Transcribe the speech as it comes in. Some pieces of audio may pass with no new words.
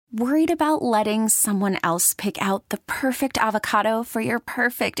Worried about letting someone else pick out the perfect avocado for your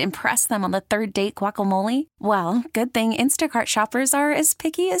perfect impress them on the third date guacamole? Well, good thing Instacart shoppers are as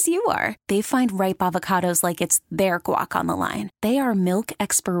picky as you are. They find ripe avocados like it's their guac on the line. They are milk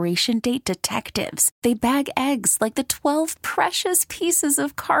expiration date detectives. They bag eggs like the 12 precious pieces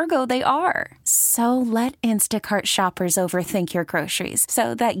of cargo they are. So let Instacart shoppers overthink your groceries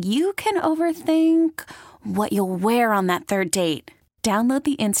so that you can overthink what you'll wear on that third date. Download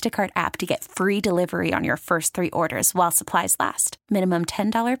the Instacart app to get free delivery on your first 3 orders while supplies last. Minimum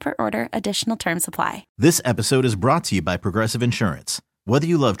 $10 per order. Additional terms apply. This episode is brought to you by Progressive Insurance. Whether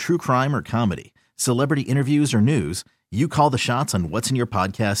you love true crime or comedy, celebrity interviews or news, you call the shots on what's in your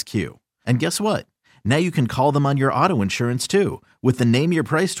podcast queue. And guess what? Now you can call them on your auto insurance too with the Name Your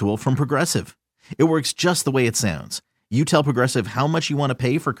Price tool from Progressive. It works just the way it sounds. You tell Progressive how much you want to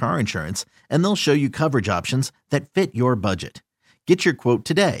pay for car insurance, and they'll show you coverage options that fit your budget. Get your quote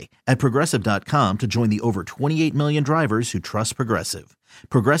today at Progressive.com to join the over 28 million drivers who trust Progressive.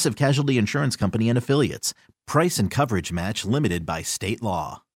 Progressive Casualty Insurance Company and Affiliates. Price and coverage match limited by state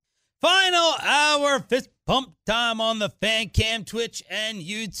law. Final hour, fist pump time on the Fan Cam, Twitch, and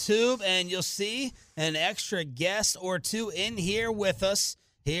YouTube. And you'll see an extra guest or two in here with us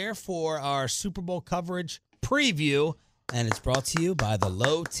here for our Super Bowl coverage preview. And it's brought to you by the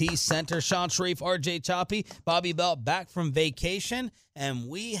Low T Center. Shan, RJ Choppy, Bobby Belt back from vacation. And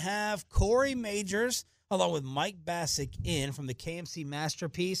we have Corey Majors along with Mike Bassick in from the KMC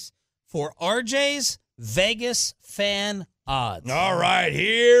Masterpiece for RJ's Vegas Fan Odds. All right,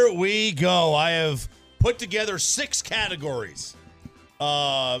 here we go. I have put together 6 categories.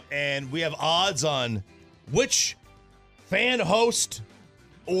 And we have odds on which fan host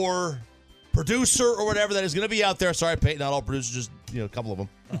or producer or whatever that is going to be out there. Sorry, Peyton, not all producers, just a couple of them.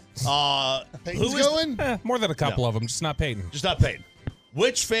 Peyton's going? More than a couple of them, just not Peyton. Just not Peyton.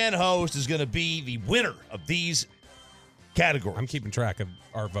 Which fan host is going to be the winner of these categories? I'm keeping track of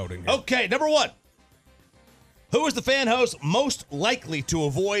our voting. Okay, number 1. Who is the fan host most likely to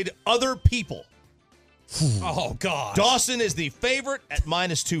avoid other people? Oh, God. Dawson is the favorite at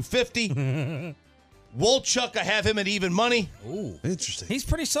minus 250. Wolchuk, I have him at even money. Ooh, interesting. He's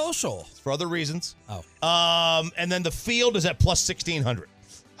pretty social. For other reasons. Oh. And then the field is at plus 1,600.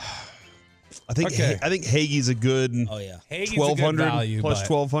 I think Hagee's a good. Oh yeah, Hagee's 1,200 a good value, plus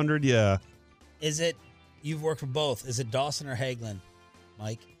 1,200. Yeah. Is it? You've worked for both. Is it Dawson or Hagelin,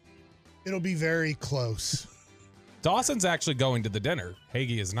 Mike? It'll be very close. Dawson's actually going to the dinner.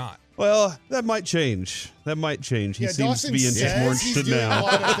 Hagee is not. Well, that might change. He seems Dawson to be more interested he's doing now. a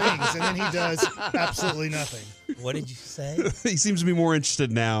lot of things, and then he does absolutely nothing. What did you say? He seems to be more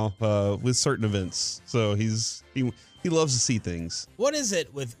interested now with certain events. So he loves to see things. What is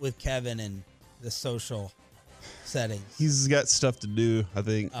it with Kevin and the social settings? He's got stuff to do, I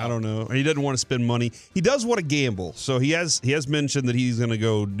think. I don't know. He doesn't want to spend money. He does want to gamble. So he has mentioned that he's going to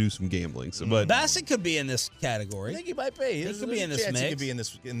go do some gambling. So, but Bassett could be in this category. I think he might be. He could be in this mix. He could be in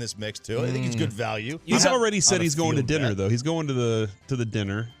this mix too. I think it's good value. he's already said he's going to dinner bet. though. He's going to the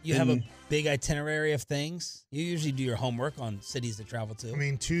dinner. You have a big itinerary of things. You usually do your homework on cities to travel to. I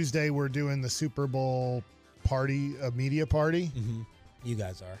mean, Tuesday we're doing the Super Bowl party, a media party. Mm-hmm. You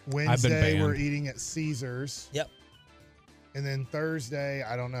guys are. Wednesday we're eating at Caesars. Yep. And then Thursday,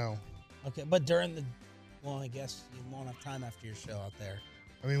 I don't know. Okay, but I guess you won't have time after your show out there.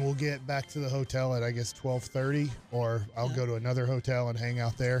 I mean, we'll get back to the hotel at, I guess, 12:30, or I'll go to another hotel and hang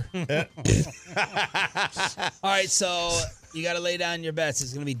out there. All right, so you got to lay down your bets.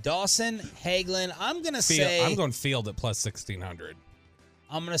 It's going to be Dawson, Hagelin. I'm going to say... I'm going field at plus 1,600.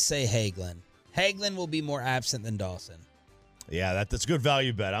 I'm going to say Hagelin. Hagelin will be more absent than Dawson. Yeah, that's a good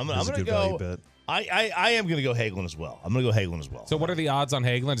value bet. I'm going to go. Value bet. I am going to go Hagelin as well. I'm going to go Hagelin as well. So what are the odds on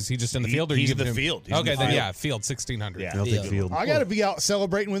Hagelin? Is he just in the field? Or he's you in give the him... field. Okay, then yeah, field 1,600. Yeah, I'll take field. I got to be out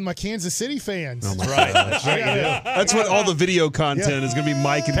celebrating with my Kansas City fans. Oh my Right. gosh. That's right. You do. That's what all the video content is going to be.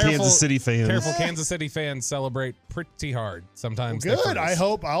 Mike and Kansas City fans. Careful, Kansas City fans celebrate pretty hard. Sometimes Well, they good. freeze. I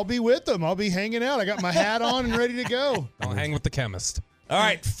hope I'll be with them. I'll be hanging out. I got my hat on and ready to go. Don't hang with the chemist. All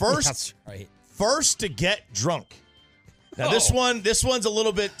right, That's right. first to get drunk. Now this one's a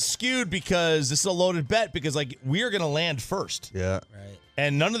little bit skewed because this is a loaded bet because we are going to land first. Yeah. Right.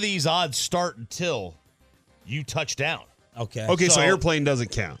 And none of these odds start until you touch down. Okay. Okay, so So- airplane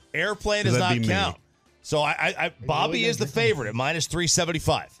doesn't count. Airplane Does does that not be me? count. So Bobby is the favorite at minus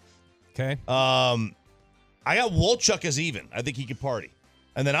 375. Okay. I got Wolchuk as even. I think he could party.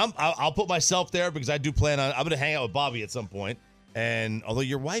 And then I'll put myself there because I do plan on I'm going to hang out with Bobby at some point. And although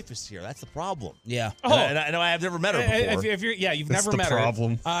your wife is here, that's the problem. Yeah. And I know I've never met her before. If you're, you've That's never the met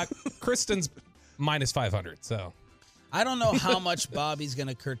problem. her. Kristen's minus 500. So I don't know how much Bobby's going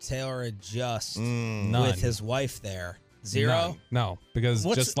to curtail or adjust None. with his wife there. Zero? None. No, because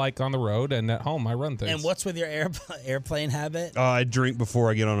just like on the road and at home, I run things. And what's with your airplane habit? I drink before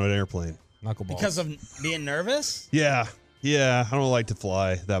I get on an airplane. Knuckleballs. Because of being nervous? Yeah, I don't like to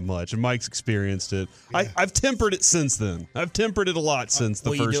fly that much, and Mike's experienced it. Yeah. I've tempered it since then. I've tempered it a lot since the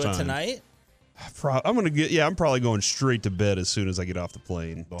Will first you do time. it tonight? I'm probably going straight to bed as soon as I get off the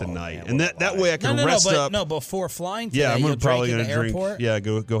plane tonight, man, and that way I can rest up. No, before flying today, Yeah, I'm probably going gonna to drink. airport? Yeah,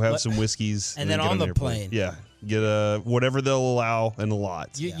 go have some whiskeys, And then get on the airplane. plane. Yeah, get whatever they'll allow and a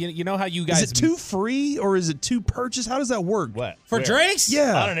lot. You know how you guys... Is it two free or is it two purchase? How does that work? What? For Where? drinks?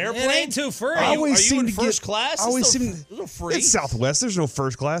 Yeah. On an airplane? It ain't too free. I always Are you seem in to first get, class? I always It's seem no free. It's Southwest. There's no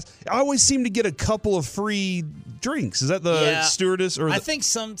first class. I always seem to get a couple of free drinks. Is that the stewardess or I the think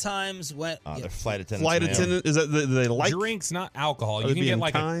sometimes when The flight attendant. flight attendant? Is that they like? drinks, not alcohol. Are You they can get being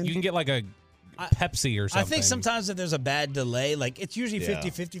like kind? you can get like a Pepsi or something. I think sometimes if there's a bad delay, like it's usually Yeah.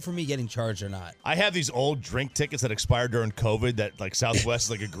 50-50 for me getting charged or not. I have these old drink tickets that expired during COVID that like Southwest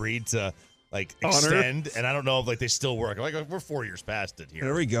like agreed to like extend, and I don't know if like they still work. Like we're 4 years past it here.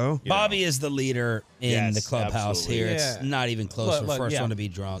 There we go. Bobby is the leader in Yes, the clubhouse absolutely. here. Yeah. It's not even close. Look, We're first yeah. one to be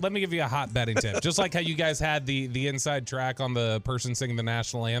drunk. Let me give you a hot betting tip. Just like how you guys had the inside track on the person singing the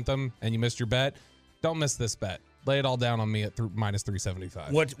national anthem and you missed your bet, don't miss this bet. Lay it all down on me at minus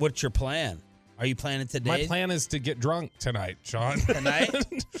 375. What's your plan? Are you planning today? My plan is to get drunk tonight, Sean. Tonight?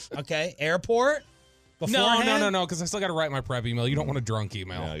 Okay. Airport? No, Beforehand? because I still got to write my prep email. You don't want a drunk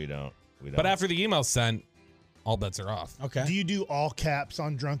email. No, you don't. We don't. But after the email's sent, all bets are off. Okay. Do you do all caps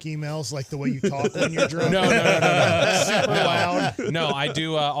on drunk emails, like the way you talk when you're drunk? No. Super loud. No, I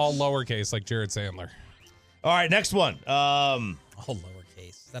do all lowercase like Jared Sandler. All right, next one. Oh, lowercase.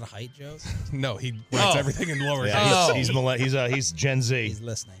 Is that a height joke? No, he writes everything in lowercase. Yeah, he's Gen Z. He's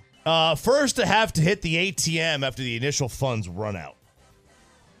listening. First to have to hit the ATM after the initial funds run out.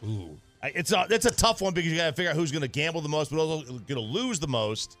 Ooh. It's a tough one because you got to figure out who's going to gamble the most, but also going to lose the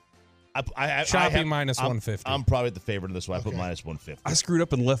most. Choppy minus 150. I'm probably the favorite of this one. I put minus 150. I screwed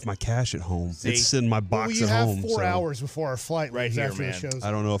up and left my cash at home. See? It's in my box Well, you at have home. 4 hours before our flight Right leaves here, after man. the show's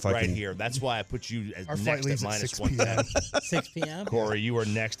I don't know if I Right can. here. That's why I put you Our next flight at leaves at minus 6 110. p.m. 6 p.m.? Corey, you are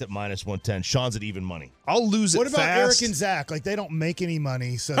next at minus 110. Sean's at even money. I'll lose it What about fast. Eric and Zach? Like, they don't make any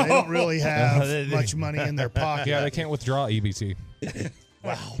money, so they don't really have much money in their pocket. Yeah, they can't withdraw EBT.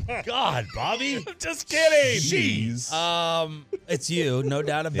 Wow. God, Bobby. Just kidding. Jeez. It's you, no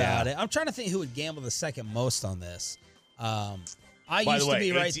doubt about it. I'm trying to think who would gamble the second most on this. I By used the way, to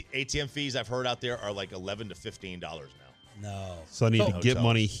be right. ATM fees I've heard out there are like $11 to $15 now. No. So I need to get Hotels.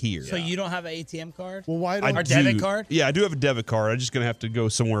 money here. So you don't have an ATM card? Well, why I don't, Or debit card? Yeah, I do have a debit card. I'm just going to have to go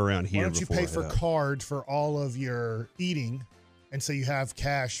somewhere around why here don't you before pay I for head out. card for all of your eating, and so you have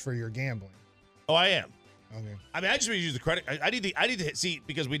cash for your gambling? Oh, I am. Okay. I mean, I just use the credit. I need to hit, see,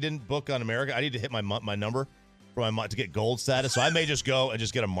 because we didn't book on America. I need to hit my number for my to get gold status. So I may just go and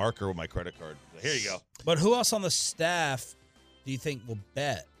just get a marker with my credit card. Here you go. But who else on the staff do you think will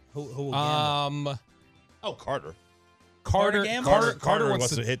bet? Who will gamble? Oh, Carter. Carter gambles? Carter wants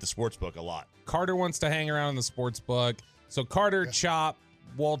to to hit the sports book a lot. Carter wants to hang around in the sports book. So Carter, Chop,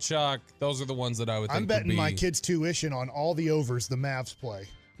 Walchuk, those are the ones that I would think I'm betting would be. my kids' tuition on all the overs the Mavs play.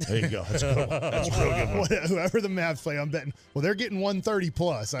 There you go. That's a good one. That's a real good one. Whoever the Mavs play, I'm betting. Well, they're getting 130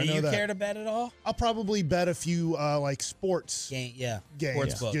 plus. I Do know you that. care to bet at all? I'll probably bet a few like sports Games. games.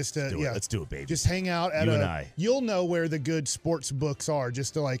 Sportsbook. Just to, Let's do it, baby. Just hang out at You a. and I. You'll know where the good sports books are,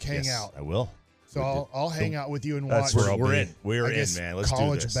 just to like hang Yes, out. I will. So I'll hang out with you and That's watch. where I'll We're be. in. We're I in, guess man. Let's do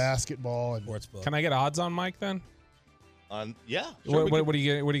college this. basketball and Sportsbook. Can I get odds on Mike then? Yeah. Sure, What are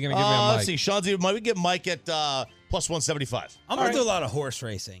you going to give me on Mike? Let's see. Sean's even. We get Mike at plus 175. I'm going to do a lot of horse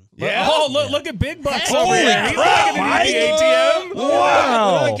racing. Yeah. Oh, look at Big Bucks Holy over here. He's crap, looking Mike. at the ATM.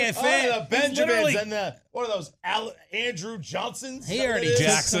 Wow. Look at The Benjamins literally- and the what are those? Andrew Johnsons. He already Is that what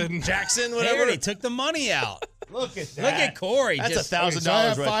it Jackson. is? Jackson. He Whatever. already took the money out. Look at that. Look at Corey. That's just $1,000 So I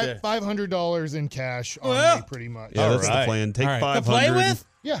have right there. $500 in cash on Well. me, pretty much. Yeah, that's All right. the plan. Take All right. To 500. play with?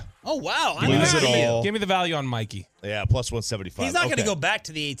 Yeah. Oh, wow. Lose I'm it happy. all. Give me the value on Mikey. Yeah, plus 175. He's not going to Okay. go back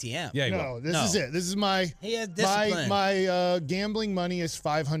to the ATM. Yeah, you will. No, this No. is it. This is my He has discipline. my gambling money is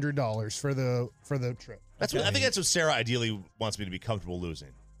 $500 for the trip. That's what, I think that's what Sarah ideally wants me to be comfortable losing.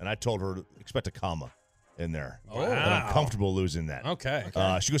 And I told her to expect a comma in there. Oh. And I'm comfortable losing that. Okay.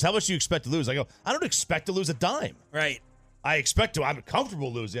 She goes, how much do you expect to lose? I go, I don't expect to lose a dime. Right. I expect to. I'm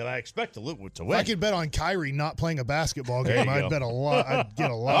comfortable losing. I expect to If win. I could bet on Kyrie not playing a basketball There game, you I'd go. bet a lot. I'd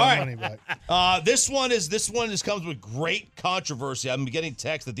get a lot All of right. money back. This one just comes with great controversy. I'm getting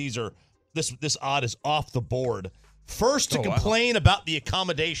texts that this odd is off the board. First to complain about the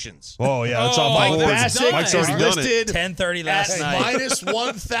accommodations. Oh, yeah. That's off Mike the board. Bassett Mike's is already done it. listed 10:30 last at night. minus We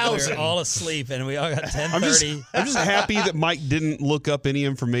 1,000. were all asleep, and we all got 10:30. I'm just happy that Mike didn't look up any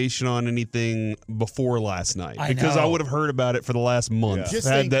information on anything before last night because I would have heard about it for the last month Just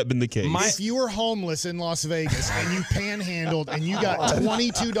had think, that been the case. If you were homeless in Las Vegas and you panhandled and you got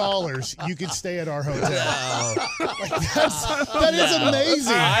 $22, you could stay at our hotel. That is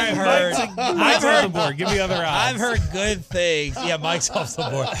amazing. I've heard the board. Give me other odds. I've heard good things. Yeah, Mike's off the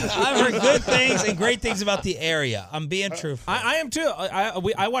board. I've heard good things and great things about the area. I'm being truthful. I am too.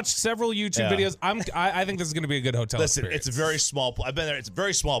 I watched several YouTube videos. I think this is going to be a good hotel. Listen, experience. it's a very small. I've been there. It's a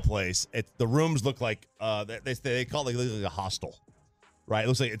very small place. The rooms look like they call it like a hostel, right? It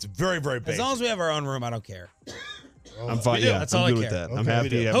looks like it's very very big. As long as we have our own room, I don't care. I'm fine. Yeah, That's I'm all I good with care. that. I'm happy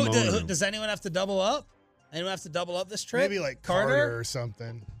to have my own room. Does anyone have to double up? Anyone have to double up this trip? Maybe like Carter or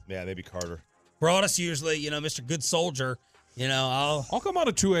something. Yeah, maybe Carter. Brought us usually, Mr. Good Soldier. I'll come out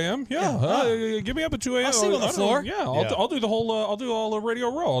at 2 a.m. Yeah, give me up at 2 a.m. I'll sleep on the floor. Yeah, I'll do the whole. I'll do all the Radio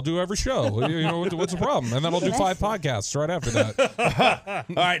Row. I'll do every show. What's the problem? And then I'll do 5 podcasts right after that.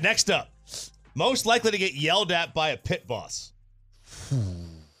 All right, next up, most likely to get yelled at by a pit boss.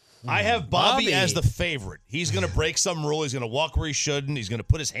 I have Bobby as the favorite. He's going to break some rule. He's going to walk where he shouldn't. He's going to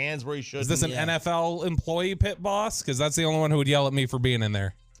put his hands where he shouldn't. Is this an NFL employee pit boss? Because that's the only one who would yell at me for being in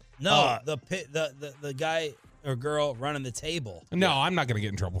there. No, the guy or girl running the table. No, I'm not going to get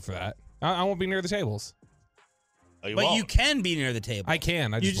in trouble for that. I won't be near the tables. But you can be near the table. I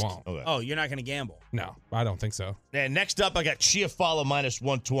can. I just won't. Okay. Oh, you're not going to gamble. No, I don't think so. And next up, I got Chiafalo minus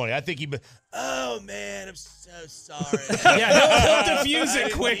 120. I think oh, man, I'm so sorry. Yeah, he'll diffuse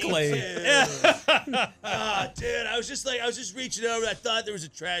it quickly. Dude, I was just reaching over. I thought there was a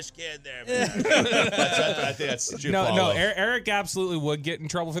trash can there. I think that's Chiafalo. No, Eric absolutely would get in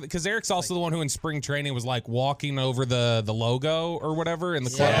trouble for that because Eric's also the one who in spring training was like walking over the logo or whatever in the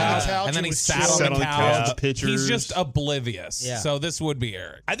clubhouse, and then he sat chilling. on the couch. The pitchers. He's just oblivious. Yeah. So this would be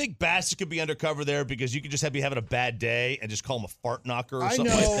Eric. I think Bassett could be undercover there because you could just be having a bad day and just call him a fart knocker or something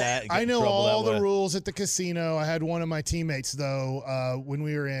like that. I know all the rules at the casino. I had one of my teammates though when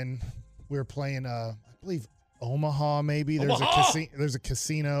we were playing I believe Omaha maybe. There's a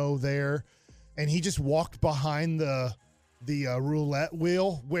casino there, and he just walked behind the roulette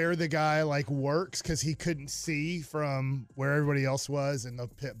wheel where the guy works because he couldn't see from where everybody else was, and the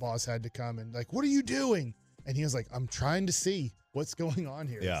pit boss had to come and what are you doing? And he was like, I'm trying to see what's going on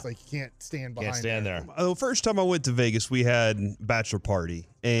here. Yeah. It's like you can't stand behind. Can't stand there. The first time I went to Vegas, we had bachelor party,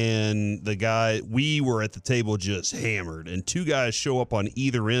 and we were at the table just hammered, and 2 guys show up on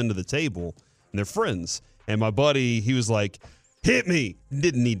either end of the table, and they're friends. And my buddy, he was like, hit me.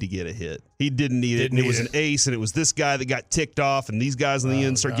 Didn't need to get a hit. He didn't need it. And it was an ace, and it was this guy that got ticked off, and these guys on the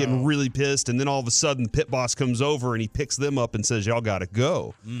end start getting really pissed. And then all of a sudden, the pit boss comes over, and he picks them up and says, y'all got to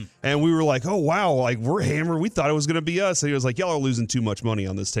go. And we were like, oh, wow, we're hammered. We thought it was going to be us. And he was like, y'all are losing too much money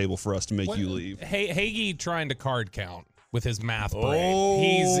on this table for us to make you leave. Hagee trying to card count with his math brain.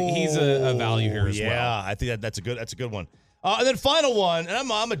 He's a value here as well. Yeah, I think that's a good one. And then final one,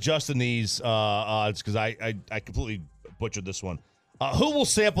 and I'm adjusting these odds because I completely butchered this one. Who will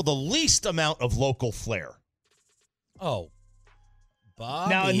sample the least amount of local flair? Oh, Bobby.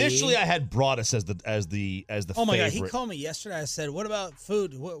 Now, initially, I had Broadus as the Oh my favorite. God, he called me yesterday. I said, "What about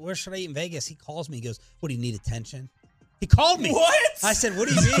food? Where should I eat in Vegas?" He calls me. He goes, "What do you need attention?" He called me. What? I said, "What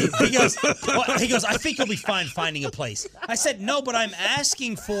do you mean?" He goes, "What?" He goes, "I think you'll be fine finding a place." I said, "No, but I'm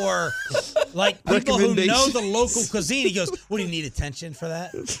asking for people who know the local cuisine." He goes, "What do you need attention for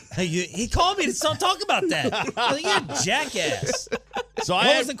that?" He called me to talk about that. I was like, "You're a jackass." So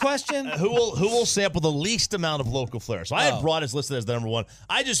what was the question? Who will sample the least amount of local flair? So I had Broadus listed as the number one.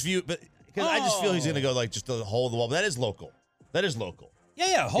 I just view, because I just feel he's going to go just the whole of the wall. But that is local.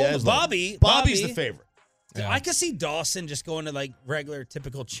 Yeah. Bobby's the favorite. Yeah. I could see Dawson just going to regular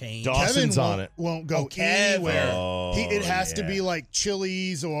typical chain. Dawson's on it. Won't go Kevin. anywhere. Oh, It has to be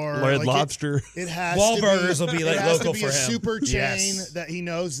Chili's or Red Lobster. It has Wahlburgers to be, will be it has local to be for a him. super chain Yes. that he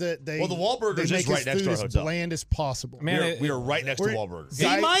knows that they. Well, the Wahlburgers they is make right his next food to our as hotel. bland as possible. Man, We are right next to we're- Wahlburgers.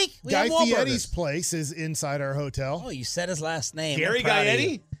 See, Mike? We Guy have Wahlburgers. Fieri's place is inside our hotel. Oh, you said his last name. Gary I'm proud of you.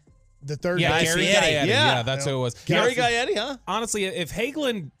 Gaetti? The third Yeah, base. Gary Fieri. Gaetti. Yeah. Yeah, that's who it was. Gary Gaetti, huh? Honestly, if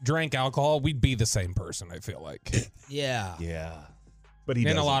Hagelin drank alcohol, we'd be the same person, I feel like. Yeah. Yeah. But he In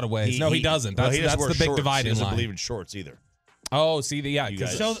a doesn't. lot of ways. No, he doesn't. Well, That's, he doesn't that's wear the big shorts. dividing He doesn't line. believe in shorts either. Oh, see, yeah. You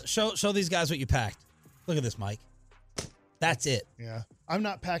guys- 'cause Show these guys what you packed. Look at this, Mike. That's it. Yeah, I'm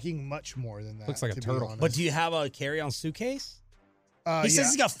not packing much more than that. Looks like a to be turtle. honest. But do you have a carry-on suitcase? He yeah, says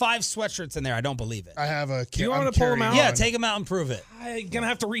he's got 5 sweatshirts in there. I don't believe it. I have a. Do you want I'm me to pull 'em carrying out? Yeah, on. take them out and prove it. I'm going to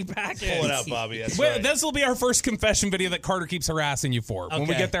have to repack it. Pull it out, Bobby. That's Wait, right. this will be our first confession video that Carter keeps harassing you for. When we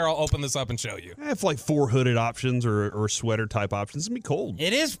Okay. get there, I'll open this up and show you. I have like 4 hooded options or sweater type options. It's going to be cold.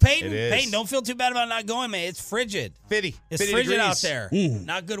 It is, Peyton. It is. Peyton, don't feel too bad about not going, man. It's frigid. 50. It's 50 frigid degrees. out there.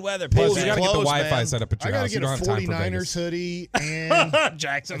 Not good weather. Plus, Peyton. you got to get the Close, Wi-Fi man. set up at I your got to house. You get a don't have time for 49ers Vegas. hoodie and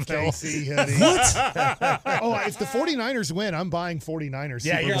Jacksonville. KC hoodie. What? Oh, if the 49ers win, I'm buying 49ers.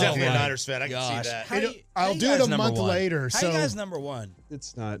 Yeah, Super you're Bowl definitely a ring. Niners fan. I can Gosh. see that. How do you- how I'll you do it guys a number month one? later. How So you guys number one?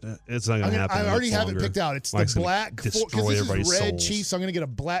 It's not going to happen. I already much have it longer. picked out. It's Mike's the gonna black destroy because this everybody's is red souls. Chiefs. So I'm gonna get a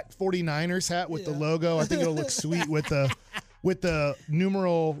black 49ers hat with the logo. I think it'll look sweet with the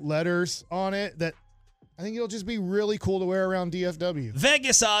numeral letters on it. That I think it'll just be really cool to wear around DFW.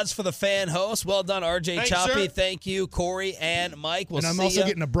 Vegas odds for the fan host. Well done, RJ Thanks, Choppy. sir. Thank you, Corey and Mike. We'll And I'm see also ya.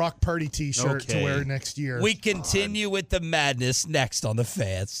 getting a Brock Purdy T-shirt Okay. to wear next year. We continue with the madness next on the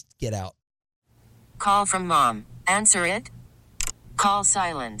fans. Get out. Call from mom. Answer it. Call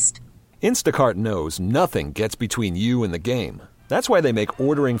silenced. Instacart knows nothing gets between you and the game. That's why they make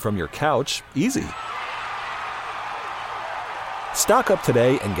ordering from your couch easy. Stock up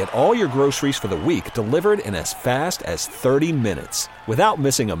today and get all your groceries for the week delivered in as fast as 30 minutes without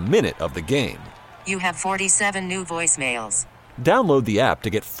missing a minute of the game. You have 47 new voicemails. Download the app to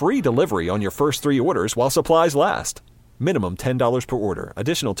get free delivery on your first 3 orders while supplies last. Minimum $10 per order.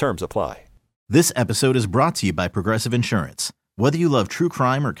 Additional terms apply. This episode is brought to you by Progressive Insurance. Whether you love true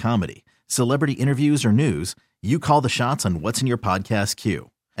crime or comedy, celebrity interviews or news, you call the shots on what's in your podcast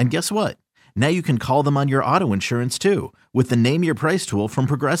queue. And guess what? Now you can call them on your auto insurance too with the Name Your Price tool from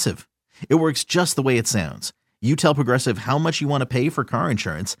Progressive. It works just the way it sounds. You tell Progressive how much you want to pay for car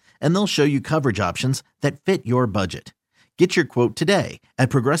insurance, and they'll show you coverage options that fit your budget. Get your quote today at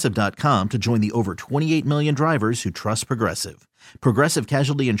Progressive.com to join the over 28 million drivers who trust Progressive. Progressive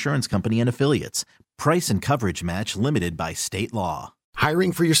Casualty Insurance Company and Affiliates. Price and coverage match limited by state law.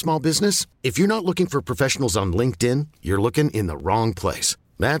 Hiring for your small business? If you're not looking for professionals on LinkedIn, you're looking in the wrong place.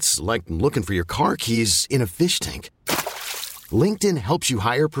 That's like looking for your car keys in a fish tank. LinkedIn helps you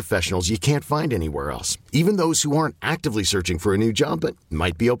hire professionals you can't find anywhere else, even those who aren't actively searching for a new job but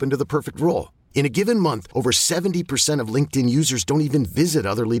might be open to the perfect role. In a given month, over 70% of LinkedIn users don't even visit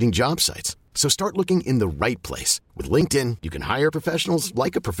other leading job sites. So start looking in the right place. With LinkedIn, you can hire professionals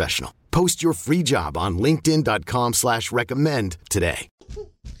like a professional. Post your free job on linkedin.com/recommend today.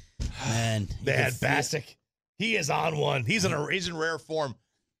 Man, Man, Bassick. He is on one. He's in rare form.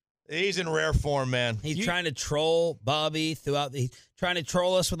 He's in rare form, man. He's trying to troll Bobby throughout. He's trying to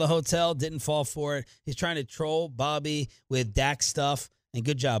troll us with the hotel. Didn't fall for it. He's trying to troll Bobby with Dak stuff. And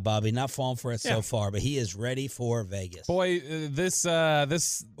good job, Bobby. Not falling for it so far, but he is ready for Vegas. Boy, this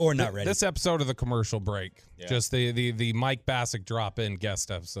Or not ready. This episode of the commercial break, just the Mike Bassick drop in guest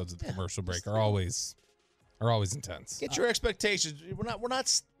episodes of the commercial break are always intense. Get your expectations. We're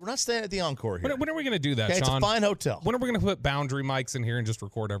not staying at the Encore here. When are we going to do that, Okay, it's Sean? a fine hotel. When are we going to put boundary mics in here and just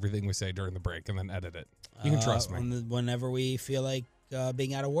record everything we say during the break and then edit it? You can trust me. Whenever we feel like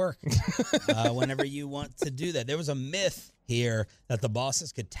being out of work, whenever you want to do that. There was a myth here that the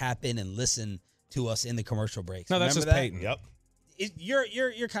bosses could tap in and listen to us in the commercial breaks. No, that's Remember just that? Peyton. Yep.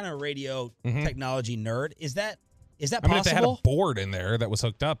 You're kind of a radio technology nerd. Is that I mean, possible? if they had a board in there that was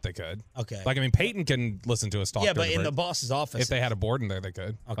hooked up, they could. Okay. Like, I mean, Peyton can listen to us talk. Yeah, but during in the break. boss's office, if they had a board in there, they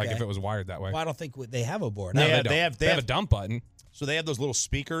could. Like, Okay. if it was wired that way. well, I don't think they have a board. No, Yeah, they don't. They have a dump button. So they have those little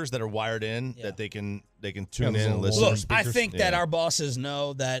speakers that are wired in that they can tune those in and little listen. Look, speakers. I think that Yeah. our bosses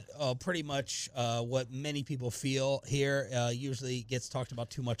know that pretty much what many people feel here usually gets talked about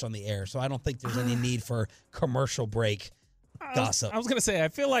too much on the air. So I don't think there's any need for commercial break gossip. I was gonna say, I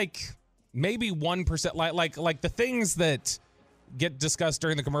feel like maybe 1%, like the things that get discussed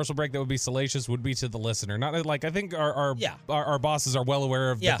during the commercial break that would be salacious would be to the listener. Not like, I think our bosses are well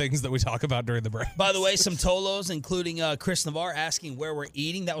aware of the things that we talk about during the break. By the way, some Tolos, including Chris Navarre, asking where we're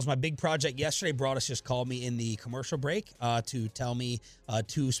eating. That was my big project yesterday. Broadus just called me in the commercial break to tell me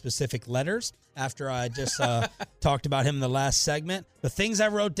 2 specific letters after I just talked about him in the last segment. The things I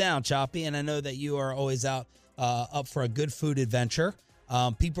wrote down, Choppy, and I know that you are always up for a good food adventure.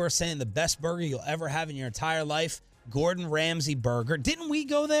 People are saying the best burger you'll ever have in your entire life, Gordon Ramsay burger. Didn't we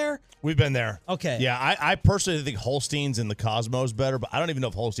go there? We've been there. Okay. Yeah, I personally think Holstein's and the Cosmo's better, but I don't even know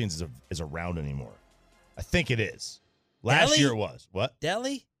if Holstein's is around anymore. I think it is. Last Deli? year it was. What?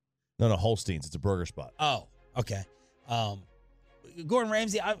 Deli? No, Holstein's. It's a burger spot. Oh, okay. Gordon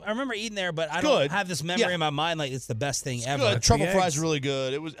Ramsay, I remember eating there, but I Good. don't have this memory Yeah. in my mind like it's the best thing ever. Good. Truffle The fries eggs. are really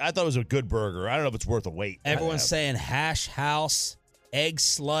good. I thought it was a good burger. I don't know if it's worth a wait. Everyone's saying Hash House, Egg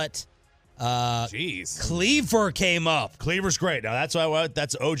Slut. Jeez. Cleaver came up. Cleaver's great. Now that's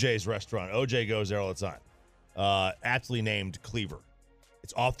OJ's restaurant. OJ goes there all the time. Aptly named Cleaver.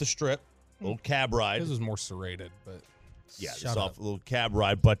 It's off the strip, little cab ride. This is more serrated, but yeah, it's off a little cab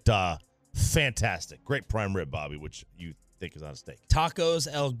ride, but fantastic. Great prime rib, Bobby, which you think is on a steak. Tacos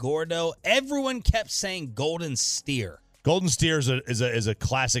El Gordo. Everyone kept saying Golden Steer. Golden Steer is a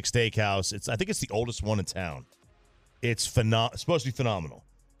classic steakhouse. I think it's the oldest one in town. It's supposed to be phenomenal.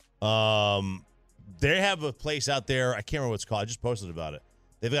 They have a place out there. I can't remember what it's called. I just posted about it.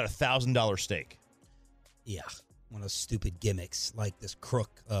 They've got $1,000 steak. Yeah, one of those stupid gimmicks like this crook,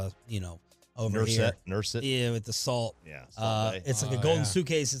 over Nurse here. Nurse it. Yeah, with the salt. Yeah. It's like a golden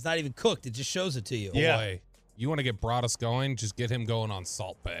suitcase. It's not even cooked. It just shows it to you. Yeah. Boy, you want to get Broadus going? Just get him going on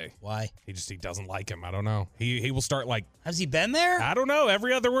Salt Bay. Why? He doesn't like him. I don't know. He will start like. Has he been there? I don't know.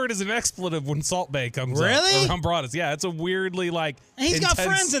 Every other word is an expletive when Salt Bay comes up. Really? Or on Broadus. Yeah, it's a weirdly like. And he's got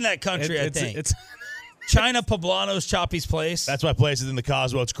friends in that country, I think. It's China Poblano's Choppy's Place. That's my place. It's in the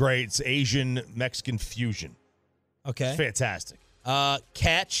Cosmo. It's great. It's Asian-Mexican fusion. Okay. It's fantastic.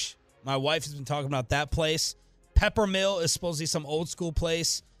 Catch. My wife has been talking about that place. Peppermill is supposedly some old school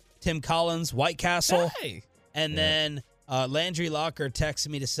place. Tim Collins, White Castle. Hey. And then Landry Locker texted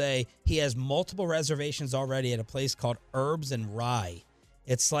me to say he has multiple reservations already at a place called Herbs and Rye.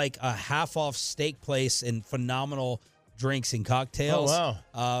 It's like a half-off steak place and phenomenal drinks and cocktails. Oh,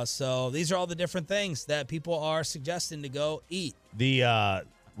 wow. So these are all the different things that people are suggesting to go eat. The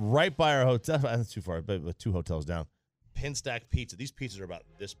right by our hotel, not too far, but 2 hotels down, Pinstack Pizza. These pizzas are about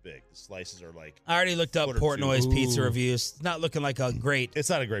this big. The slices are like. I already looked up Portnoy's pizza reviews. It's not looking like a great. It's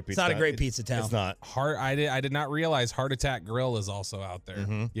not a great pizza. It's not a great pizza town. It's not. I did not realize Heart Attack Grill is also out there.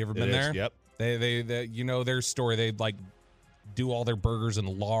 Mm-hmm. You ever been there? Yep. They you know their story. They like do all their burgers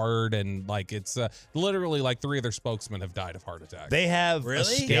in lard and like it's literally like 3 of their spokesmen have died of heart attack. They have a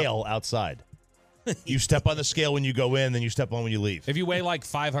scale outside. You step on the scale when you go in, then you step on when you leave. If you weigh like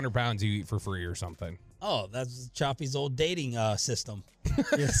 500 pounds, you eat for free or something. Oh, that's Choppy's old dating system.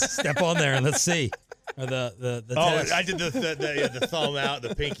 Just step on there and let's see. Or the test. I did the thumb out,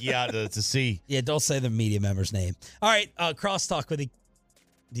 the pinky out to see. Yeah, don't say the media member's name. All right, crosstalk with the.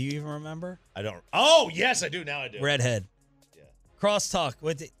 Do you even remember? I don't. Oh, yes, I do. Now I do. Redhead. Yeah. Crosstalk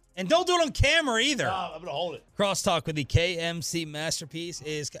with the. And don't do it on camera either. No, I'm going to hold it. Crosstalk with the KMC masterpiece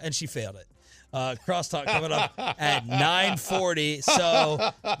is. And she failed it. Crosstalk coming up at 9:40.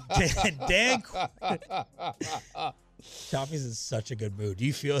 So, Dan. Choppy's in such a good mood. Do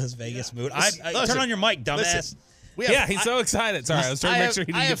you feel his Vegas mood? Turn on your mic, dumbass. Listen, he's so excited. Sorry, I was trying to make sure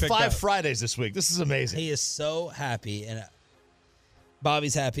he didn't get picked up. I have 5 Fridays this week. This is amazing. He is so happy, and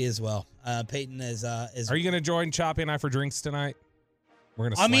Bobby's happy as well. Peyton is. Are you going to join Choppy and I for drinks tonight? We're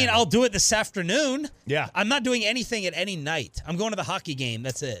gonna. I'll do it this afternoon. Yeah. I'm not doing anything at any night. I'm going to the hockey game.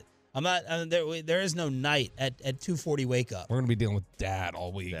 That's it. I'm not. There is no night at 2:40 wake up. We're gonna be dealing with Dad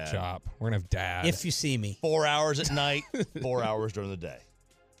all week, Chop. We're gonna have Dad. If you see me, 4 hours at night, 4 hours during the day.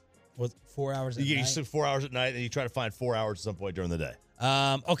 What 4 hours at night? You sleep 4 hours at night, and you try to find 4 hours at some point during the day.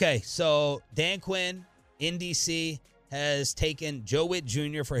 Okay, so Dan Quinn in DC has taken Joe Witt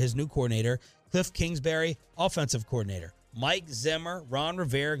Jr. for his new coordinator, Cliff Kingsbury, offensive coordinator. Mike Zimmer, Ron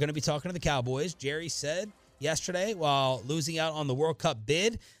Rivera going to be talking to the Cowboys. Jerry said yesterday, while losing out on the World Cup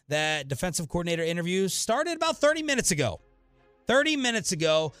bid, that defensive coordinator interviews started about 30 minutes ago. 30 minutes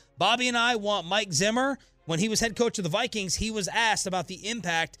ago, Bobby and I want Mike Zimmer. When he was head coach of the Vikings, he was asked about the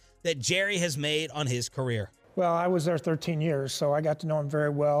impact that Jerry has made on his career. Well, I was there 13 years, so I got to know him very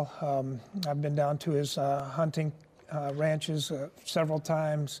well. I've been down to his hunting ranches several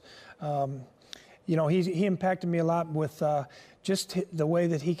times. He impacted me a lot with just the way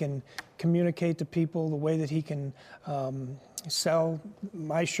that he can communicate to people, the way that he can sell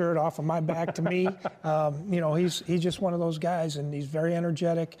my shirt off of my back to me. He's just one of those guys, and he's very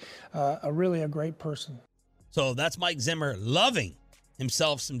energetic, really a great person. So that's Mike Zimmer loving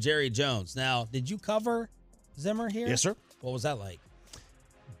himself some Jerry Jones. Now, did you cover Zimmer here? Yes, sir. What was that like?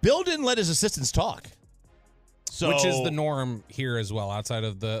 Bill didn't let his assistants talk. Which is the norm here as well, outside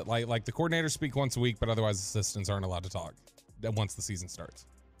of the like the coordinators speak once a week, but otherwise assistants aren't allowed to talk once the season starts.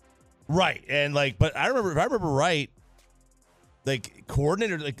 Right. And but I remember, if I remember right,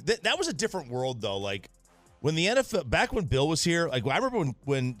 coordinator, that was a different world though. Like when the NFL, back when Bill was here, I remember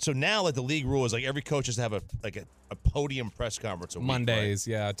when so now the league rule is every coach has to have a podium press conference a week, Mondays,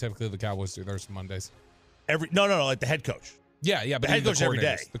 right? Yeah, typically the Cowboys do. There's Mondays. No, like the head coach. Yeah, but the head coach every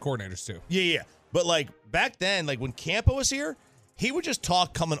day. The coordinators too. Yeah. But back then, when Campo was here, he would just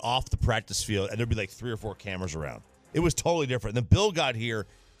talk coming off the practice field, and there'd be 3 or 4 cameras around. It was totally different. Then Bill got here.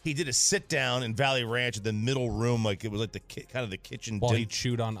 He did a sit down in Valley Ranch in the middle room, it was the kind of the kitchen. While he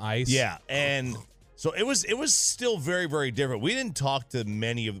chewed on ice. Yeah, and So it was still very, very different. We didn't talk to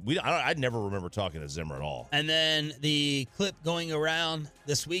many of I'd never remember talking to Zimmer at all. And then the clip going around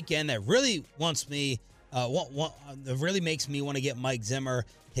this weekend that really wants me, that really makes me want to get Mike Zimmer,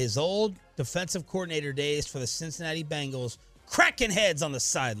 his old defensive coordinator days for the Cincinnati Bengals, cracking heads on the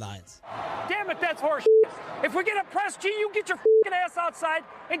sidelines. Damn it, that's horse shit. If we get a press, G, you get your fucking ass outside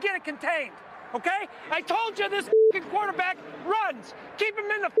and get it contained. Okay? I told you this fucking quarterback runs. Keep him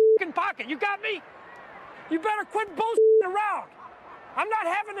in the fucking pocket. You got me? You better quit bullshitting around. I'm not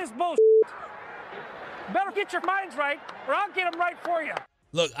having this bullshit. Better get your minds right, or I'll get them right for you.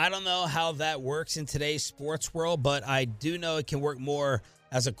 Look, I don't know how that works in today's sports world, but I do know it can work more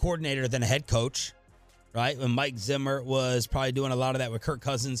as a coordinator than a head coach, right? When Mike Zimmer was probably doing a lot of that with Kirk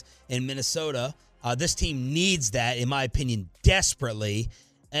Cousins in Minnesota. This team needs that, in my opinion, desperately.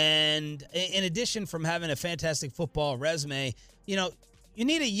 And in addition from having a fantastic football resume, you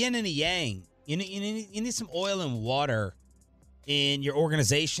need a yin and a yang. You need some oil and water in your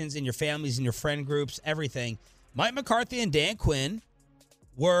organizations, in your families, in your friend groups, everything. Mike McCarthy and Dan Quinn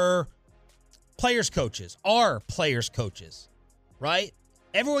were players' coaches, are players' coaches, right?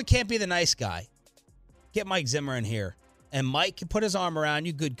 Everyone can't be the nice guy. Get Mike Zimmer in here. And Mike can put his arm around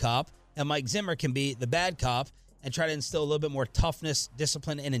you, good cop, and Mike Zimmer can be the bad cop and try to instill a little bit more toughness,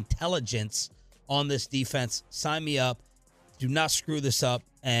 discipline, and intelligence on this defense. Sign me up. Do not screw this up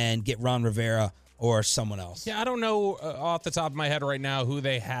and get Ron Rivera or someone else. Yeah, I don't know off the top of my head right now who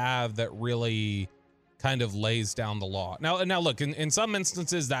they have that really kind of lays down the law. Now look, in some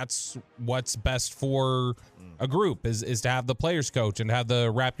instances, that's what's best for a group is to have the players coach and have the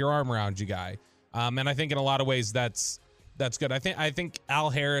wrap your arm around you guy. And I think in a lot of ways that's good. I think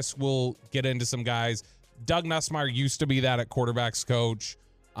Al Harris will get into some guys. Doug Nussmeier used to be that at quarterbacks coach.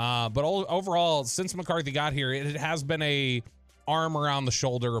 But overall, since McCarthy got here, it has been a arm around the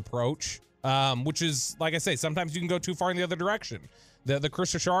shoulder approach, which is, like I say, sometimes you can go too far in the other direction. The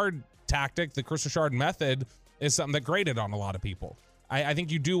Chris Richard tactic, the Chris Richard method is something that grated on a lot of people. I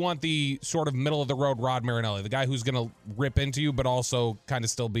think you do want the sort of middle of the road Rod Marinelli, the guy who's going to rip into you, but also kind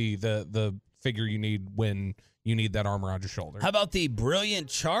of still be the figure you need when you need that arm around your shoulder. How about the brilliant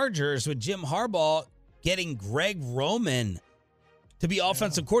Chargers with Jim Harbaugh getting Greg Roman to be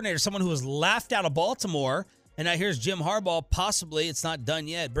offensive coordinator, someone who was laughed out of Baltimore. And now here's Jim Harbaugh, possibly, it's not done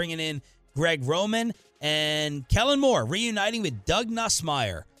yet, bringing in Greg Roman and Kellen Moore, reuniting with Doug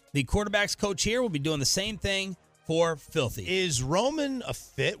Nussmeier. The quarterback's coach here will be doing the same thing for Filthy. Is Roman a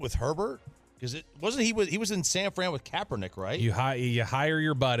fit with Herbert? Because he was in San Fran with Kaepernick, right? You hire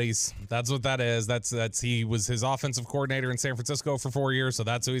your buddies. That's what that is. That's he was his offensive coordinator in San Francisco for 4 years, so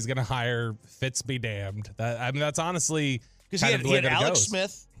that's who he's going to hire. Fitz be damned. That's honestly because he had Alex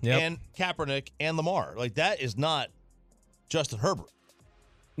Smith and Kaepernick and Lamar. Like that is not Justin Herbert.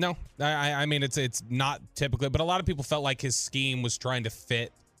 No, I mean it's not typically, but a lot of people felt like his scheme was trying to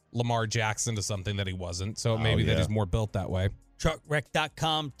fit Lamar Jackson to something that he wasn't. So maybe that he's more built that way.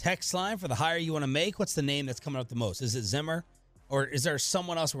 Truckwreck.com text line for the hire you want to make. What's the name that's coming up the most? Is it Zimmer? Or is there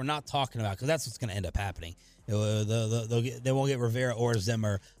someone else we're not talking about? Because that's what's going to end up happening. They won't get Rivera or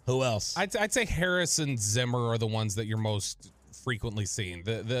Zimmer. Who else? I'd say Harris and Zimmer are the ones that you're most frequently seeing.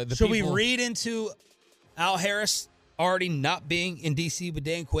 Should we read into Al Harris already not being in D.C. with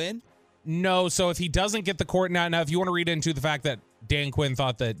Dan Quinn? No. So if he doesn't get the court now, if you want to read into the fact that Dan Quinn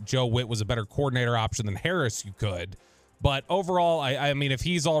thought that Joe Witt was a better coordinator option than Harris, you could. But overall, I mean, if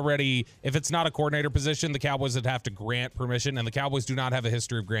it's not a coordinator position, the Cowboys would have to grant permission, and the Cowboys do not have a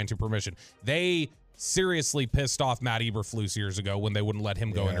history of granting permission. They seriously pissed off Matt Eberflus years ago when they wouldn't let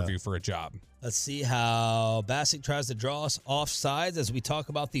him go interview for a job. Let's see how Bassick tries to draw us off sides as we talk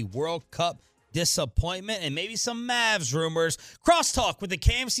about the World Cup disappointment and maybe some Mavs rumors. Crosstalk with the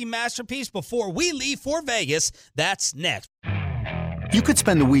KMC Masterpiece before we leave for Vegas. That's next. You could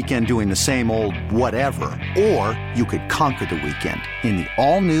spend the weekend doing the same old whatever, or you could conquer the weekend in the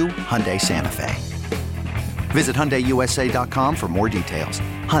all-new Hyundai Santa Fe. Visit HyundaiUSA.com for more details.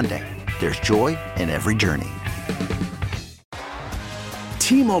 Hyundai, there's joy in every journey.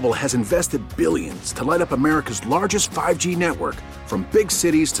 T-Mobile has invested billions to light up America's largest 5G network, from big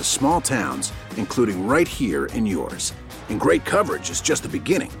cities to small towns, including right here in yours. And great coverage is just the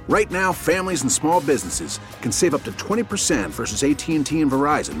beginning. Right now, families and small businesses can save up to 20% versus AT&T and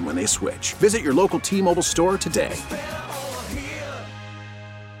Verizon when they switch. Visit your local T-Mobile store today.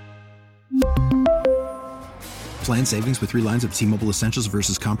 Plan savings with 3 lines of T-Mobile Essentials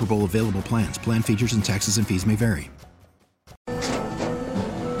versus comparable available plans. Plan features and taxes and fees may vary.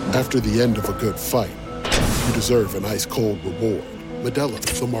 After the end of a good fight, you deserve an ice-cold reward. Medalla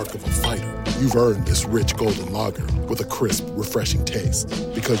is the mark of a fighter. you've earned this rich golden lager with a crisp, refreshing taste.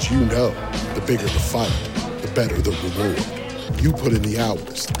 Because you know, the bigger the fight, the better the reward. You put in the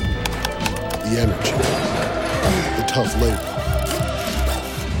hours, the energy, the tough labor.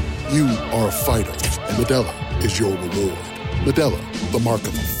 You are a fighter, and Modelo is your reward. Modelo, the mark of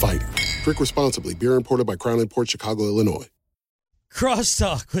a fighter. Drink responsibly. Beer imported by Crown Imports, Chicago, Illinois.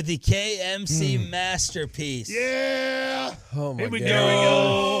 Crosstalk with the KMC masterpiece. Yeah. Oh my Here we God.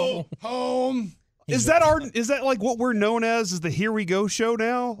 go. Home. Is that like what we're known as? Is the Here We Go show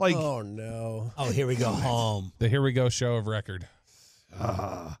now? Like, Oh no. Oh, here we go home. The Here We Go show of record.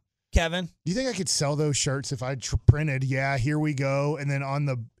 Kevin? Do you think I could sell those shirts if I printed, here we go, and then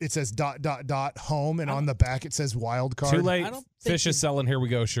it says ... home, and on the back it says wild card? Too late. I don't Fish think is selling Here We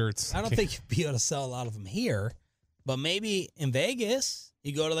Go shirts. I don't think you'd be able to sell a lot of them here, but maybe in Vegas,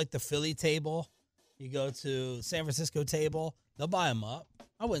 you go to like the Philly table, you go to San Francisco table, they'll buy them up.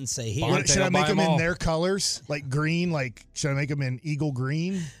 I wouldn't say here. Should I make them in their colors, like green? Like, should I make them in eagle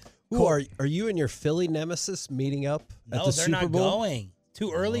green? Ooh, are you and your Philly nemesis meeting up at No, the they're Super not Bowl? going.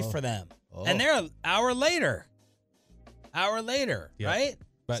 Too early for them. And they're an hour later. Yeah. Right?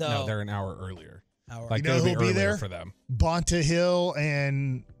 But So- no, they're an hour earlier. Like, You know they'll who'll be earlier there? for them. Bonta Hill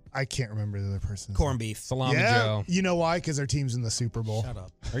and I can't remember the other person. Corned beef. Salami Yeah, Joe. you know why? Because their team's in the Super Bowl. Shut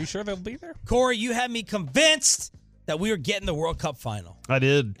up. Are you sure they'll be there? Corey, you had me convinced that we were getting the World Cup final. I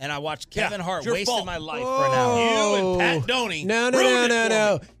did. And I watched Kevin Hart it's your wasted fault. my life for an hour. You and Pat Doney. No. ruined it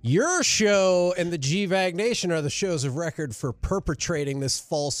for me. Your show and the GVAG Nation are the shows of record for perpetrating this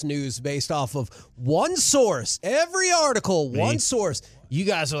false news based off of one source. Every article, one source. You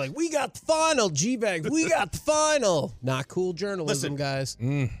guys are like, we got the final, GVAG. We got the final. Not cool journalism, Listen. guys.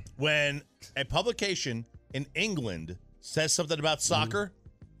 When a publication in England says something about soccer,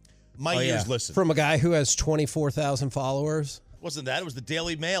 my ears listen. From a guy who has 24,000 followers. Wasn't that? It was the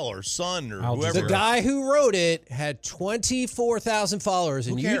Daily Mail or Sun or Al whoever. The guy who wrote it had 24,000 followers,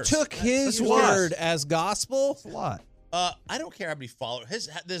 and Who you cares? took his Who cares? word as gospel. It's a lot. I don't care how many followers.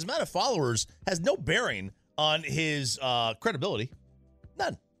 His amount of followers has no bearing on his credibility.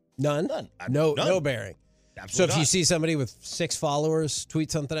 None. None? None. No bearing. Absolutely So if you not. see somebody with 6 followers tweet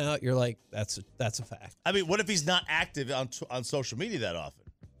something out, you're like, that's a fact. I mean, what if he's not active on social media that often?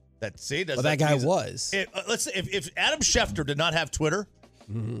 Well, that guy was. Let's say if Adam Schefter did not have Twitter,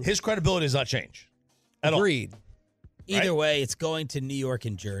 his credibility does not change. At Agreed. Either way, it's going to New York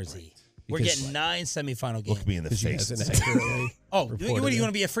and Jersey. We're Because- getting 9 semifinal games. Look me in the face. Hasn't accurately Oh, what, reported you it. want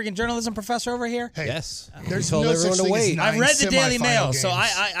to be a freaking journalism professor over here? Hey, Yes. there's Told no everyone such to thing as wait. 9 I've read the Daily semifinal Mail, games. so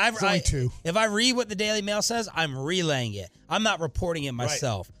It's only 2. if I read what the Daily Mail says, I'm relaying it. I'm not reporting it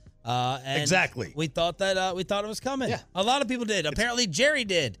myself. And Exactly. We thought that we thought it was coming. Yeah. A lot of people did. Apparently, Jerry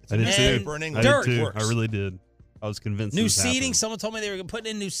did. I did And too. in I Dirk did too. works. I really did. I was convinced. New it was seating. happening. Someone told me they were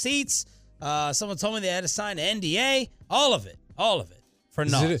putting in new seats. Someone told me they had to sign an NDA. All of it. For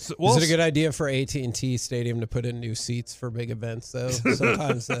Is naught. it a good idea for AT&T Stadium to put in new seats for big events, though?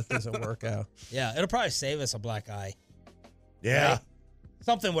 Sometimes that doesn't work out. Yeah, it'll probably save us a black eye. Yeah. Right?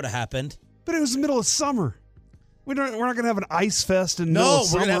 Something would have happened. But it was the middle of summer. We're not going to have an ice fest in the middle No, of we're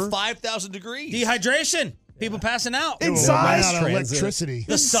summer. going to have 5,000 degrees. Dehydration. People passing out. It will Inside. run out of electricity.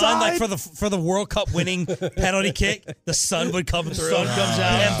 The sun, like for the World Cup winning penalty kick, the sun would come through. sun comes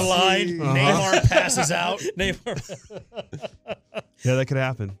out. And blind. Neymar passes out. Neymar. Yeah, that could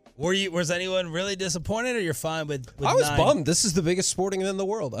happen. Was anyone really disappointed, or you're fine with I was 9? bummed. This is the biggest sporting event in the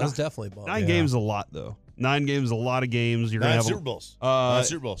world. I was definitely bummed. 9 games is a lot, though. 9 games is a lot of games. You're going to 9 have Super Bowls. 9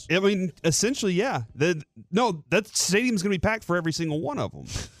 Super Bowls. I mean, essentially, yeah. That stadium's going to be packed for every single one of them.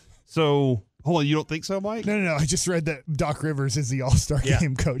 So, hold on, you don't think so, Mike? No. I just read that Doc Rivers is the All-Star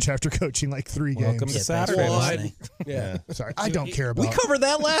game coach after coaching like 3 Welcome games. to Saturday. listening. Yeah. Sorry, I don't care about We covered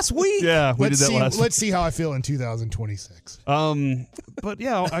that last week. Yeah, we did that last Let's see how I feel in 2026. But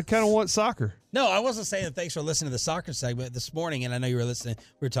yeah, I kind of want soccer. No, I wasn't saying that. Thanks for listening to the soccer segment this morning, and I know you were listening.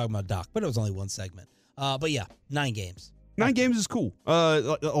 We were talking about Doc, but it was only one segment. But yeah, 9 games. 9 games is cool.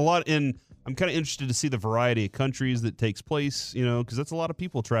 A lot, and I'm kind of interested to see the variety of countries that takes place, because that's a lot of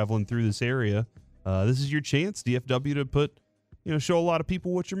people traveling through this area. This is your chance, DFW, to put, show a lot of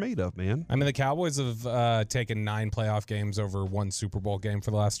people what you're made of, man. I mean, the Cowboys have taken 9 playoff games over 1 Super Bowl game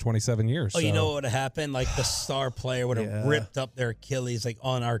for the last 27 years. Oh, you so- know what would have happened? Like the star player would have ripped up their Achilles like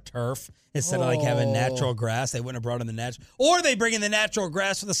on our turf instead of like having natural grass. They wouldn't have brought in the natural, or they bring in the natural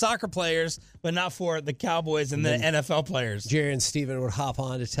grass for the soccer players, but not for the Cowboys and the NFL players. Jerry and Steven would hop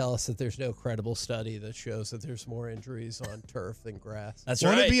on to tell us that there's no credible study that shows that there's more injuries on turf than grass. That's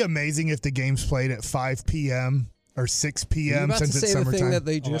Wouldn't right. it be amazing if the game's played at 5 p.m. or 6 Are you p.m. about since to it's say the thing summertime? that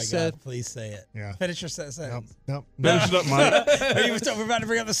they Oh my just said? God, please say it. Yeah. Finish your sentence. Nope. Finish it up, Mike. We're about to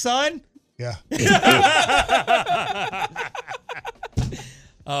bring up the sun? Yeah.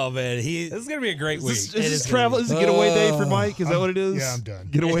 Oh man, this is gonna be a great week. Is this travel? Is it getaway day for Mike? Is that what it is? Yeah, I'm done.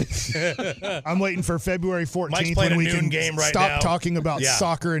 Getaway. I'm waiting for February 14th Mike's playing when we a noon can game right stop now. talking about Yeah.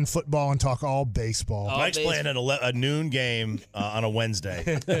 soccer and football and talk all baseball. Mike's playing a noon game on a Wednesday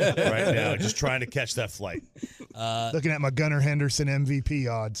right now, just trying to catch that flight. Looking at my Gunnar Henderson MVP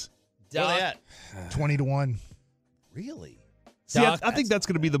odds. Where are they at? 20-1. Really? See, I think that's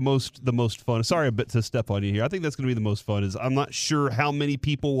going to be the most fun. Sorry a bit to step on you here. I think that's going to be the most fun. Is I'm not sure how many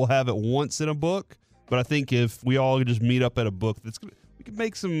people will have it once in a book, but I think if we all just meet up at a book, we can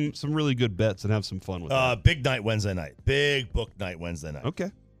make some really good bets and have some fun with that. Big night Wednesday night. Big book night Wednesday night.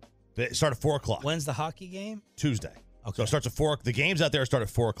 Okay. It start at 4:00. When's the hockey game? Tuesday. Okay. So it starts at 4. The games out there start at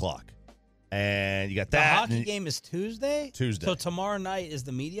 4:00, and you got The that. hockey game is Tuesday? Tuesday. So tomorrow night is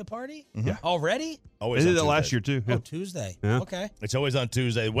the media party? Yeah. Already? Always They on did that last Tuesday. year too. Yeah. Oh, Tuesday. Yeah. Okay. It's always on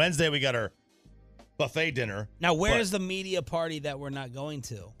Tuesday. Wednesday we got our buffet dinner. Now, where but is the media party that we're not going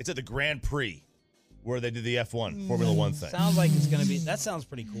to? It's at the Grand Prix, where they do the F1 Formula One thing. Sounds like it's going to be. That sounds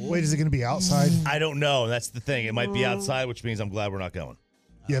pretty cool. Wait, is it going to be outside? I don't know. That's the thing. It might be outside, which means I'm glad we're not going.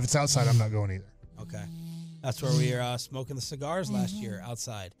 Yeah, if it's outside, I'm not going either. Okay. That's where we were smoking the cigars last year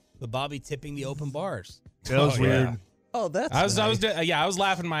outside with Bobby tipping the open bars. That was weird. Yeah. Oh, that's I was nice. I was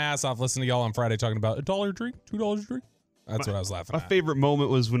laughing my ass off listening to y'all on Friday talking about $1 a drink, $2 a drink. That's what I was laughing My at. favorite moment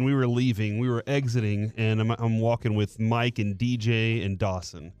was when we were leaving. We were exiting, and I'm walking with Mike and DJ and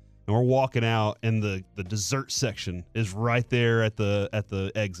Dawson, and we're walking out, and the dessert section is right there at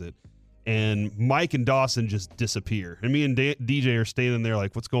the exit, and Mike and Dawson just disappear, and me and DJ are standing there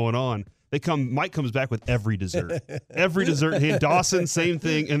like, what's going on? Mike comes back with every dessert. Every dessert. Hey, Dawson, same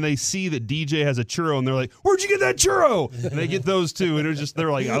thing. And they see that DJ has a churro, and they're like, where'd you get that churro? And they get those too. And it was just, they're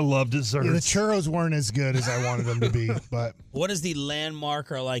like, I love desserts. Yeah, the churros weren't as good as I wanted them to be, but What is the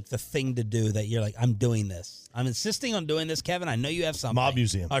landmark or like the thing to do that you're like, I'm doing this? I'm insisting on doing this, Kevin. I know you have something. Mob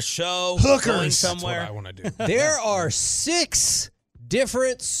Museum. A show. Hookers. Going That's somewhere. That's what I want to do. There are 6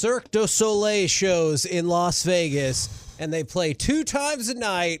 different Cirque du Soleil shows in Las Vegas, and they play 2 times a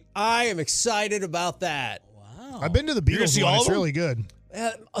night. I am excited about that. Wow. I've been to the You're gonna Beatles see one. all It's of them? really good.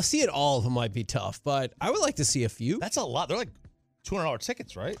 Seeing all of them might be tough, but I would like to see a few. That's a lot. They're like $200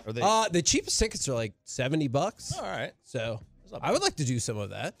 tickets, right? Are they? The cheapest tickets are like $70. All right. So I would like to do some of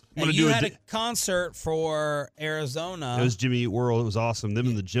that. And you had a concert for Arizona. It was Jimmy Eat World. It was awesome. Them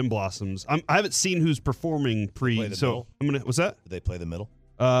and the Gym Blossoms. I haven't seen who's performing play the so middle? I'm gonna. What's that? Did they play the middle?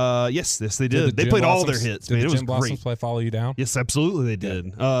 Yes, they did. the They Gym played all their Blossoms- hits, did man. the It was Gym Blossoms great. play Follow You Down? Yes, absolutely they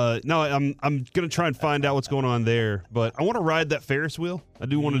did. No, I'm gonna try and find out what's going on there. But I want to ride that Ferris wheel. I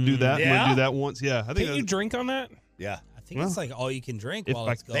do want to do that. I'm Yeah? gonna do that once. Yeah, I think Can you drink on that? Yeah. I think it's like all you can drink if while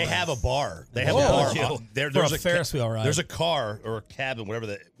I- it's going. They have a bar. They have Oh. a bar. Yeah. There's For a Ferris wheel ride. There's a car or a cabin,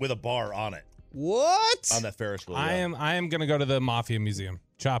 whatever, with a bar on it. What? On that Ferris wheel. I yeah. am going to go to the Mafia Museum.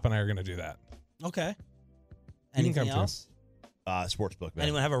 Chop and I are going to do that. Okay. You can Anything come too. else? Sportsbook, man.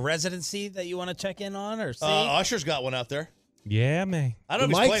 Anyone have a residency that you want to check in on or see? Usher's got one out there. Yeah, man. I don't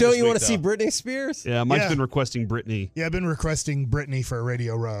know if he's Mike, playing don't this you week, want to see though. Britney Spears? Yeah, Mike's Yeah. been requesting Britney. Yeah, I've been requesting Brittany for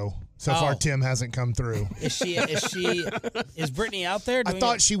Radio Row. So far, Oh. Tim hasn't come through. Is Brittany out there? I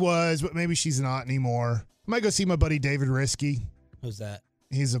thought she was, but maybe she's not anymore. I might go see my buddy David Risky. Who's that?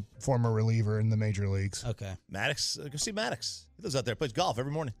 He's a former reliever in the major leagues. Okay. Maddox. Go see Maddox. He lives out there. Plays golf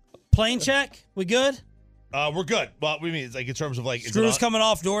every morning. Plane check? We good? We're good. Well, we mean like in terms of like is it Screws on- coming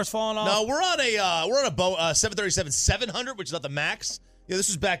off, doors falling off? No, we're on a 737-700, which is not the max. Yeah, this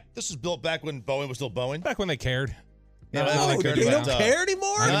was built back when Boeing was still Boeing. Back when they cared. Yeah, No, they they cared They about, don't care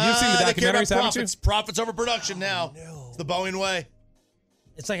anymore? I mean, you've seen the they care about documentaries, haven't you? profits over production now. It's the Boeing way.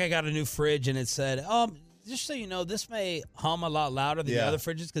 It's like I got a new fridge and it said, just so you know, this may hum a lot louder than the Yeah. other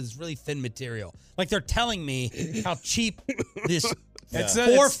fridges because it's really thin material. Like they're telling me how cheap this It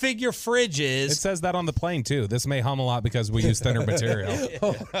says- four-figure fridge is. It says that on the plane, too. This may hum a lot because we use thinner material.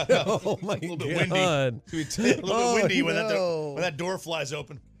 Oh, my A little bit God. windy. A little bit windy when no. that door flies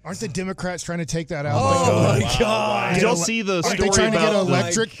open. Aren't the Democrats trying to take that out? Oh, my Wow. God. Did y'all see the Aren't story they trying to get about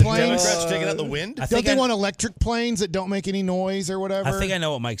electric the- planes? Democrats taking out the wind. Don't they want electric planes that don't make any noise or whatever? I think I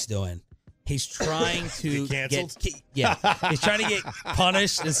know what Mike's doing. He's trying to canceled? he's trying to get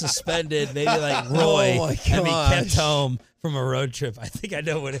punished and suspended, maybe like Roy, Oh, my and be kept gosh. home from a road trip. I think I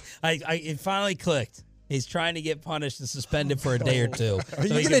know what it finally clicked. He's trying to get punished and suspended for a day or two. Are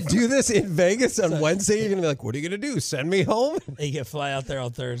you going to do this in Vegas on Wednesday? You're going to be like, what are you going to do? Send me home? He can fly out there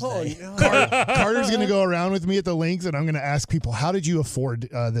on Thursday. Oh, no. Carter's going to go around with me at the links, and I'm going to ask people, how did you afford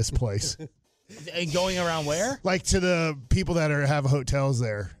this place? And going around where? Like to the people that have hotels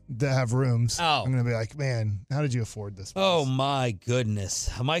there that have rooms. Oh. I'm going to be like, man, how did you afford this? Oh, my goodness.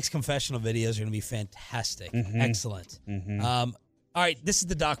 Mike's confessional videos are going to be fantastic. Excellent. All right, this is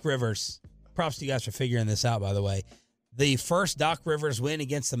the Doc Rivers. Props to you guys for figuring this out, by the way. The first Doc Rivers win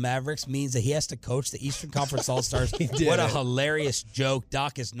against the Mavericks means that he has to coach the Eastern Conference All-Stars. What a hilarious joke.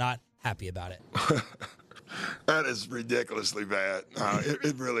 Doc is not happy about it. That is ridiculously bad.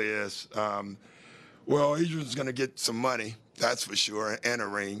 It really is. Well, Adrian's going to get some money, that's for sure, and a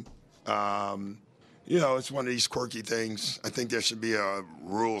ring. It's one of these quirky things. I think there should be a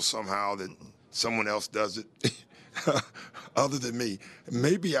rule somehow that someone else does it other than me.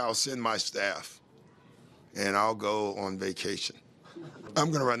 Maybe I'll send my staff, and I'll go on vacation. I'm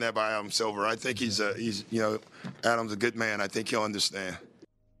going to run that by Adam Silver. I think he's Adam's a good man. I think he'll understand.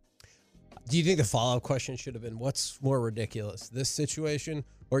 Do you think the follow-up question should have been, what's more ridiculous, this situation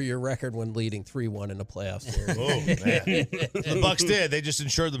or your record when leading 3-1 in a playoff series? Oh, man. The Bucks did. They just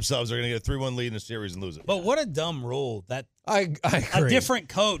ensured themselves they're going to get a 3-1 lead in a series and lose it. But what a dumb rule that I agree. A different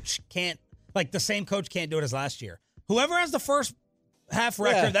coach can't, like the same coach can't do it as last year. Whoever has the first half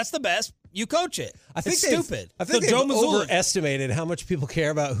record, that's the best. You coach it. I think it's stupid. I think so they've Joe Mazzulla overestimated how much people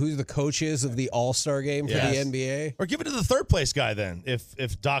care about who the coach is of the All-Star game for the NBA. Or give it to the third place guy then,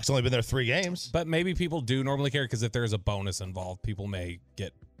 if Doc's only been there 3 games. But maybe people do normally care because if there's a bonus involved, people may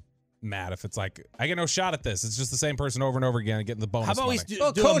get mad if it's like, I get no shot at this. It's just the same person over and over again getting the bonus How about money. we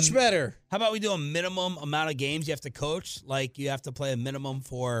coach better? How about we do a minimum amount of games you have to coach? Like you have to play a minimum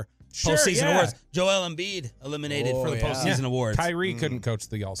for Sure, postseason yeah. awards. Joel Embiid eliminated for the postseason awards. Kyrie couldn't coach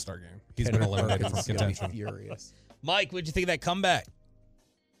the All-Star game. He's been eliminated from contention. Furious. Mike, what'd you think of that comeback?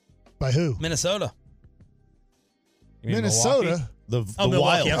 By who? Minnesota. You mean Minnesota? Milwaukee? The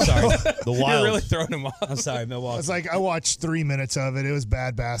Milwaukee, Wild. I'm sorry. The Wild. You're really throwing him off. I'm sorry, Milwaukee. It's like I watched 3 minutes of it. It was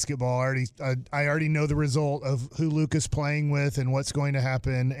bad basketball. I already know the result of who Luka's playing with and what's going to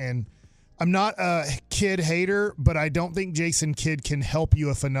happen. And I'm not a Kidd hater, but I don't think Jason Kidd can help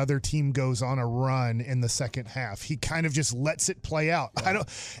you if another team goes on a run in the second half. He kind of just lets it play out.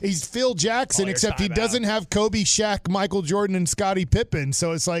 He's Phil Jackson, except he doesn't have Kobe, Shaq, Michael Jordan, and Scottie Pippen.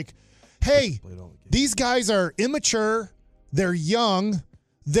 So it's like, hey, these guys are immature. They're young.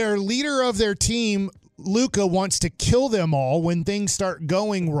 Their leader of their team, Luka, wants to kill them all when things start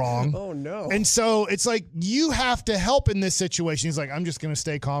going wrong. Oh, no. And so it's like, you have to help in this situation. He's like, I'm just going to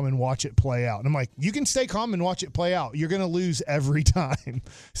stay calm and watch it play out. And I'm like, you can stay calm and watch it play out. You're going to lose every time.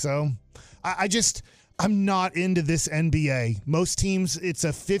 So I'm not into this NBA. Most teams, it's a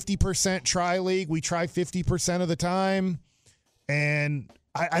 50% try league. We try 50% of the time. And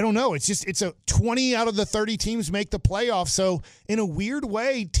I don't know. It's a 20 out of the 30 teams make the playoffs. So in a weird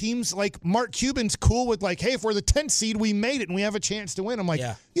way, teams like Mark Cuban's cool with like, hey, if we're the 10th seed, we made it and we have a chance to win. I'm like,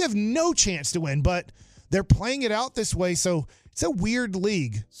 you have no chance to win, but they're playing it out this way. So it's a weird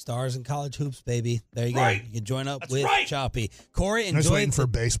league. Stars in college hoops, baby. There you Right. go. You can join up That's with right. Choppy. Corey, I'm just enjoy waiting for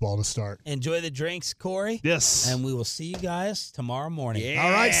baseball to start. Enjoy the drinks, Corey. Yes. And we will see you guys tomorrow morning.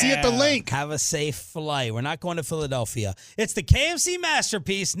 All right, see you at the link. Have a safe flight. We're not going to Philadelphia. It's the KFC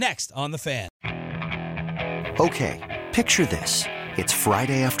Masterpiece next on The Fan. Okay, picture this. It's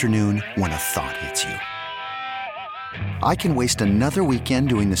Friday afternoon when a thought hits you. I can waste another weekend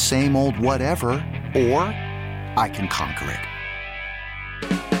doing the same old whatever, or I can conquer it.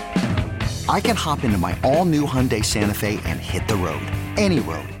 I can hop into my all-new Hyundai Santa Fe and hit the road. Any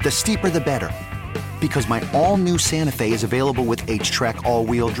road. The steeper, the better. Because my all-new Santa Fe is available with H-Track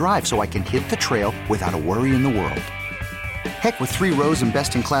all-wheel drive, so I can hit the trail without a worry in the world. Heck, with 3 rows and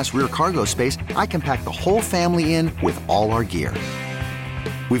best-in-class rear cargo space, I can pack the whole family in with all our gear.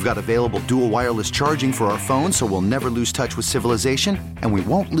 We've got available dual wireless charging for our phones, so we'll never lose touch with civilization, and we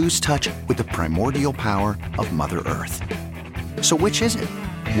won't lose touch with the primordial power of Mother Earth. So which is it?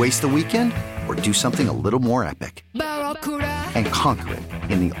 Waste the weekend or do something a little more epic? And conquer it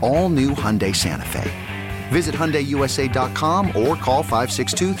in the all-new Hyundai Santa Fe. Visit HyundaiUSA.com or call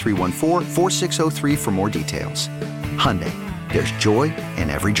 562-314-4603 for more details. Hyundai, there's joy in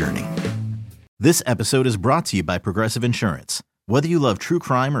every journey. This episode is brought to you by Progressive Insurance. Whether you love true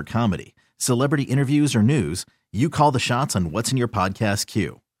crime or comedy, celebrity interviews or news, you call the shots on what's in your podcast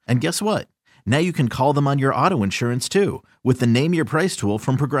queue. And guess what? Now you can call them on your auto insurance too with the Name Your Price tool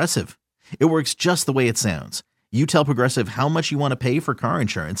from Progressive. It works just the way it sounds. You tell Progressive how much you want to pay for car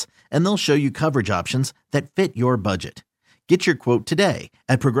insurance, and they'll show you coverage options that fit your budget. Get your quote today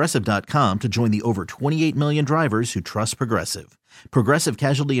at Progressive.com to join the over 28 million drivers who trust Progressive. Progressive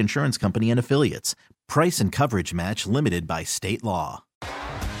Casualty Insurance Company and Affiliates. Price and coverage match limited by state law.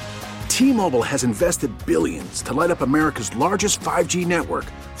 T-Mobile has invested billions to light up America's largest 5G network,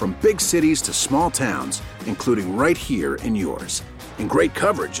 from big cities to small towns, including right here in yours. And great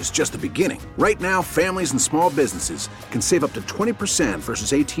coverage is just the beginning. Right now, families and small businesses can save up to 20%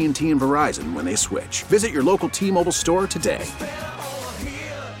 versus AT&T and Verizon when they switch. Visit your local T-Mobile store today.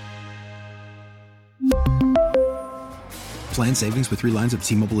 Plan savings with 3 lines of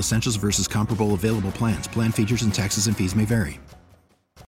T-Mobile Essentials versus comparable available plans. Plan features and taxes and fees may vary.